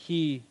that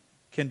He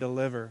can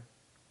deliver.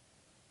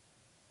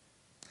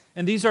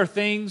 And these are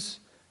things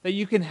that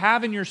you can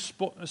have in your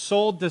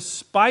soul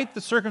despite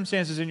the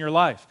circumstances in your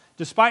life,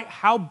 despite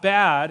how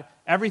bad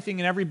everything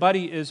and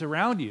everybody is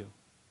around you.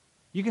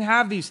 You can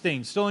have these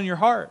things still in your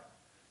heart.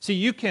 See,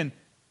 you can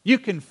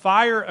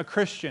fire a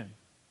Christian.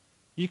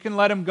 You can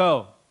let him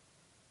go.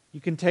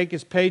 You can take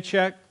his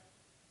paycheck.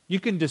 You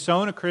can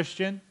disown a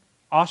Christian,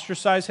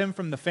 ostracize him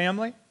from the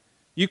family.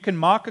 You can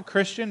mock a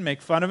Christian,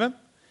 make fun of him.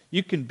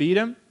 You can beat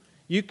him.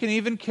 You can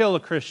even kill a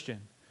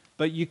Christian.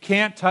 But you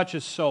can't touch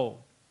his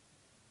soul.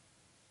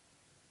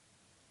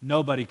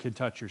 Nobody can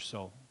touch your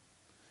soul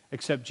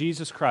except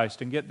Jesus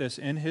Christ. And get this,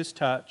 in His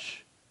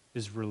touch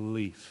is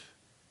relief,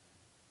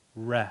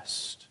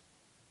 rest.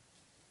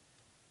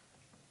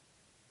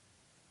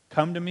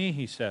 Come to me,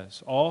 He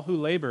says, all who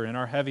labor and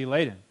are heavy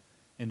laden,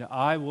 and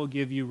I will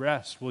give you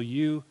rest. Will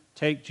you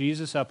take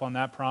Jesus up on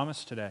that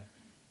promise today?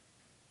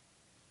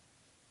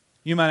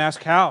 You might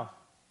ask, how?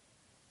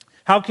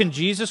 How can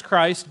Jesus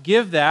Christ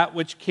give that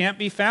which can't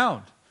be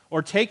found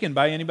or taken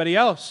by anybody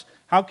else?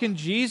 How can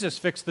Jesus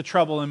fix the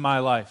trouble in my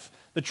life,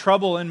 the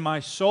trouble in my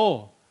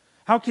soul?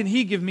 How can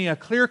He give me a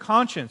clear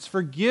conscience,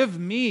 forgive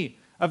me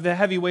of the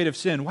heavy weight of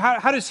sin?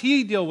 How does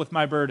He deal with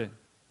my burden?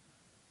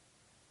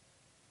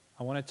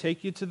 I want to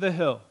take you to the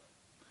hill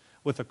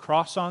with a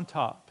cross on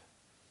top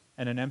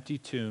and an empty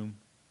tomb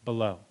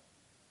below.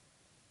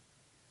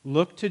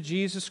 Look to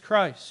Jesus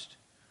Christ,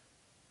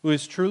 who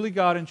is truly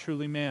God and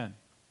truly man.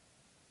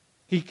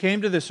 He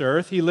came to this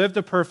earth. He lived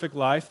a perfect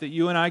life that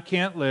you and I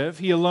can't live.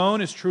 He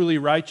alone is truly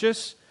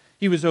righteous.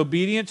 He was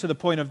obedient to the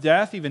point of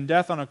death, even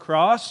death on a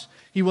cross.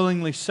 He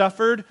willingly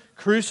suffered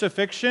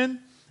crucifixion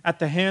at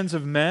the hands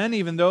of men,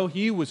 even though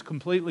He was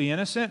completely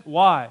innocent.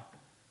 Why?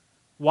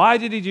 Why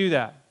did He do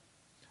that?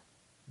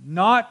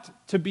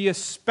 Not to be a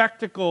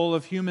spectacle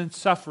of human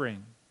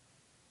suffering,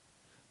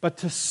 but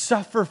to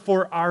suffer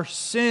for our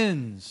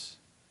sins.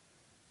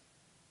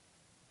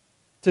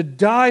 To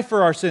die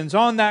for our sins.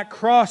 On that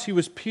cross, He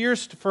was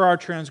pierced for our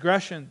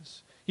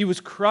transgressions. He was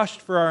crushed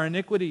for our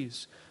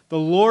iniquities. The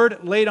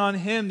Lord laid on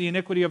Him the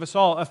iniquity of us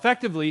all.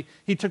 Effectively,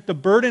 He took the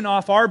burden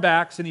off our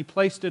backs and He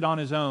placed it on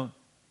His own.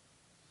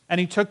 And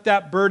He took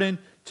that burden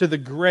to the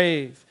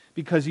grave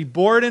because He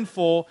bore it in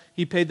full.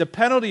 He paid the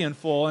penalty in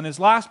full. In His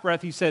last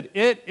breath, He said,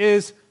 "It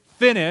is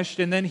finished."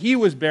 And then He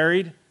was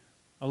buried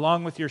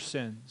along with your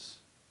sins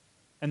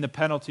and the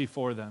penalty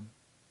for them.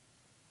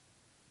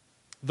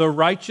 The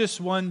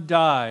righteous one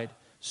died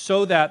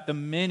so that the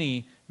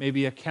many may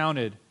be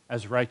accounted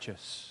as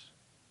righteous.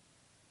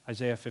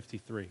 Isaiah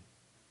 53.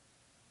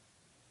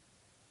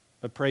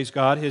 But praise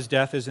God, His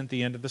death isn't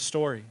the end of the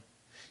story.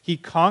 He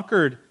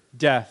conquered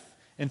death,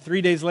 and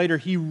 3 days later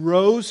He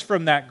rose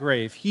from that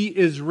grave. He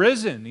is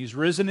risen. He's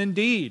risen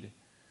indeed.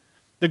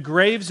 The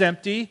grave's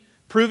empty,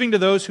 proving to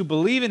those who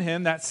believe in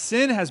Him that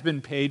sin has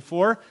been paid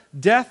for,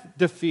 death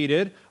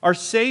defeated, our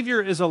Savior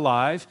is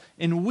alive,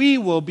 and we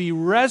will be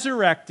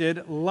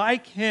resurrected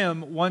like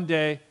Him one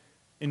day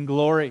in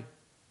glory.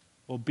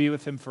 We'll be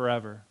with Him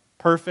forever,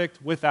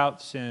 perfect,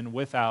 without sin,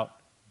 without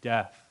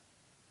death.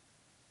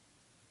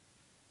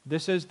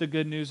 This is the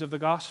good news of the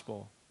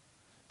gospel.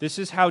 This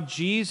is how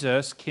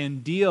Jesus can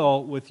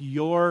deal with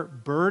your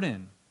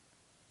burden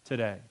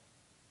today.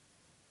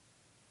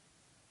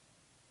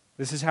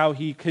 This is how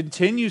He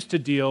continues to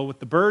deal with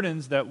the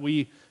burdens that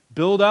we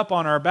build up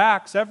on our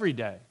backs every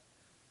day.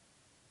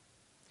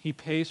 He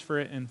pays for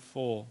it in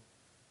full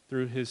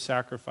through His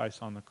sacrifice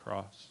on the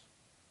cross.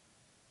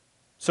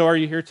 So are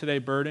you here today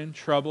burdened,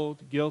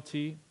 troubled,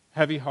 guilty,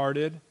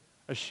 heavy-hearted,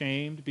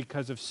 ashamed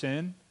because of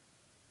sin?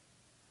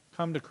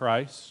 Come to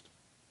Christ.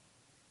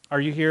 Are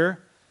you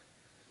here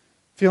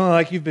feeling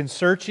like you've been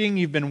searching,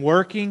 you've been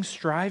working,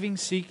 striving,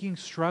 seeking,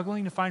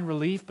 struggling to find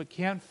relief but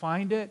can't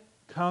find it?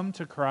 Come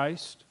to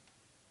Christ.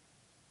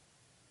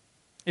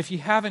 If you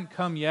haven't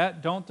come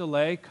yet, don't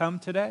delay. Come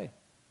today.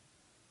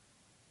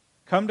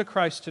 Come to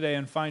Christ today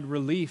and find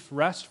relief,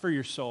 rest for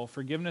your soul,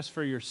 forgiveness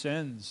for your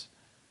sins,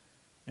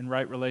 and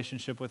right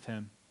relationship with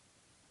Him.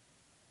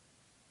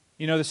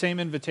 You know, the same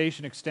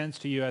invitation extends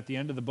to you at the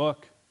end of the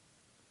book.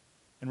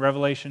 In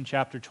Revelation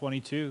chapter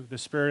 22, the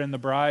Spirit and the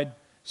bride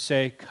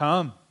say,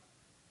 "Come,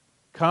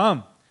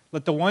 come."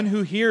 Let the one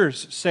who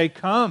hears say,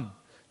 "Come."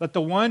 Let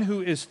the one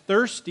who is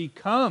thirsty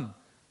come.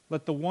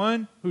 Let the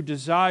one who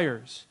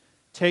desires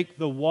take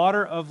the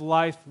water of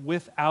life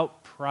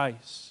without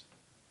price.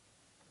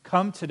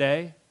 Come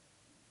today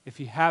if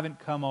you haven't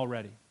come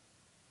already.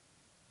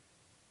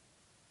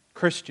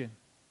 Christian.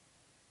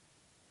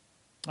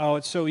 Oh,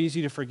 it's so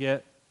easy to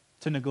forget,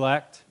 to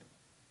neglect.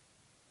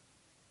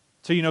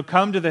 To,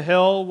 come to the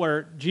hill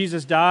where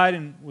Jesus died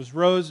and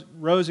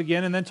rose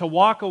again, and then to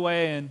walk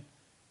away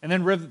and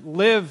then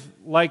live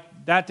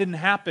like that didn't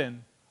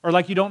happen, or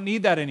like you don't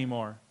need that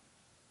anymore.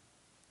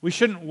 We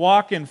shouldn't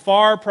walk in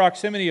far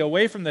proximity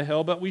away from the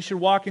hill, but we should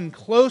walk in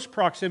close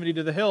proximity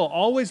to the hill,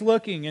 always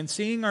looking and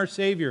seeing our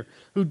Savior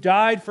who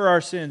died for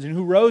our sins and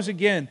who rose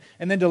again,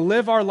 and then to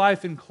live our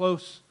life in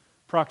close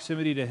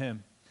proximity to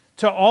Him.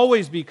 To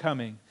always be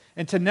coming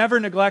and to never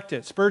neglect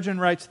it. Spurgeon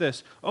writes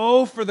this,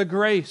 "Oh, for the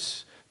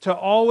grace to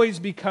always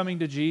be coming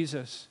to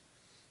Jesus,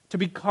 to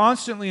be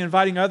constantly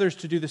inviting others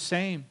to do the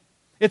same.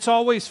 It's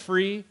always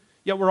free,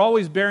 yet we're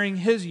always bearing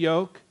His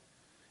yoke.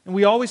 And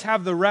we always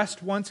have the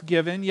rest once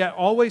given, yet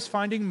always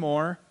finding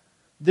more.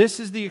 This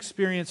is the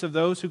experience of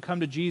those who come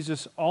to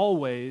Jesus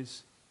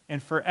always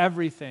and for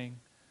everything.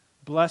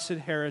 Blessed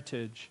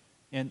heritage,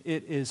 and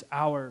it is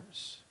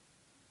ours."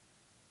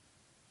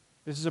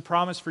 This is a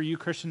promise for you,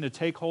 Christian, to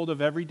take hold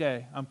of every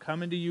day. I'm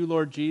coming to you,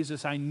 Lord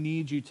Jesus. I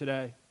need you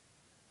today.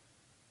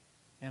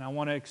 And I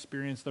want to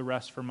experience the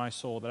rest for my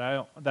soul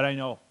that I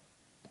know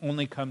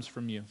only comes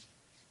from you.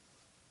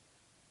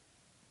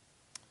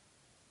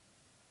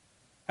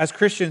 As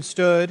Christian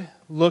stood,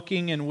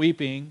 looking and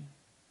weeping,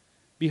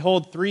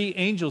 behold, 3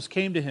 angels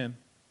came to him,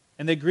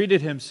 and they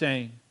greeted him,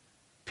 saying,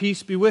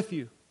 "Peace be with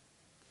you."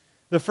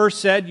 The first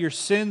said, "Your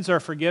sins are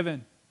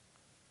forgiven."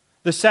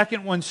 The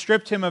second one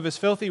stripped him of his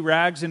filthy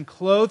rags and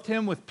clothed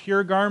him with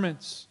pure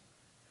garments.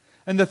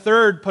 And the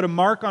third put a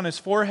mark on his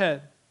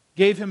forehead,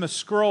 gave him a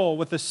scroll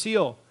with a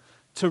seal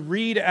to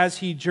read as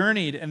he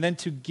journeyed, and then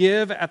to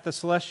give at the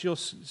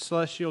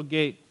celestial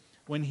gate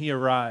when he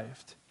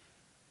arrived.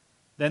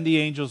 Then the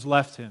angels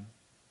left him.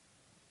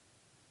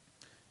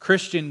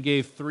 Christian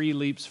gave 3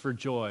 leaps for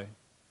joy,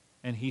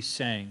 and he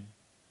sang,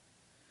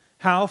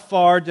 "How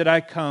far did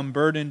I come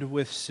burdened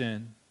with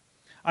sin?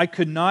 I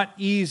could not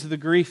ease the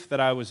grief that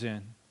I was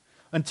in.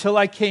 Until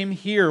I came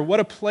here,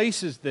 what a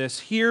place is this?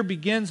 Here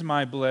begins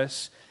my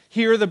bliss.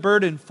 Here the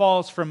burden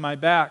falls from my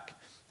back.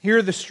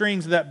 Here the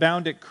strings that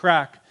bound it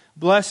crack.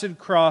 Blessed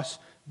cross,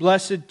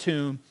 blessed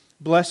tomb,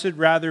 blessed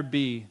rather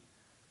be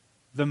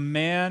the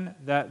man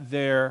that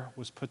there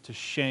was put to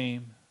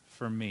shame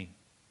for me."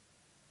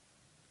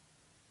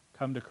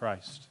 Come to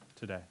Christ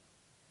today.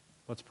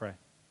 Let's pray.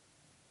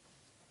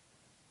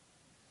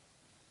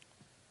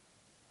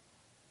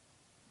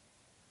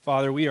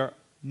 Father, we are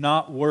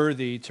not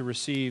worthy to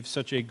receive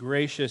such a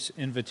gracious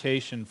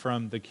invitation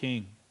from the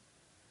King.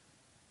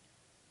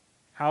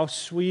 How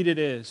sweet it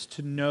is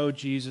to know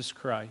Jesus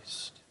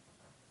Christ,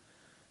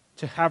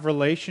 to have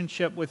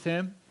relationship with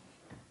Him,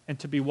 and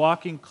to be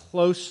walking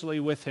closely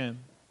with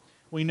Him.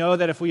 We know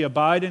that if we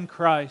abide in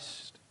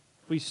Christ,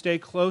 if we stay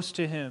close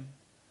to Him,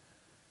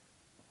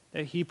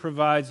 that He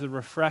provides the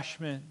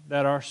refreshment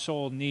that our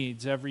soul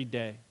needs every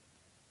day.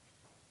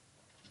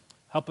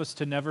 Help us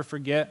to never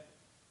forget.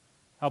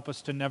 Help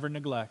us to never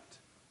neglect.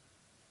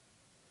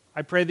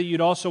 I pray that you'd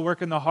also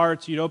work in the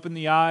hearts, you'd open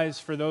the eyes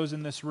for those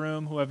in this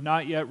room who have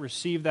not yet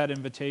received that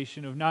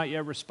invitation, who have not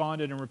yet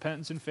responded in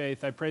repentance and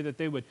faith. I pray that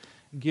they would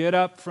get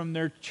up from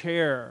their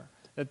chair,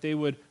 that they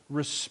would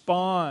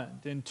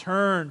respond and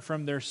turn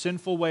from their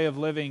sinful way of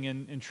living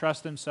and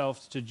trust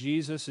themselves to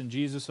Jesus and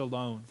Jesus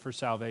alone for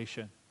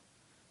salvation.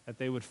 That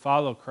they would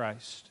follow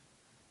Christ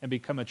and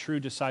become a true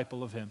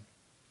disciple of Him.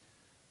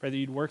 Pray that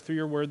you'd work through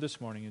your word this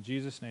morning. In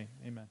Jesus' name,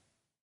 amen.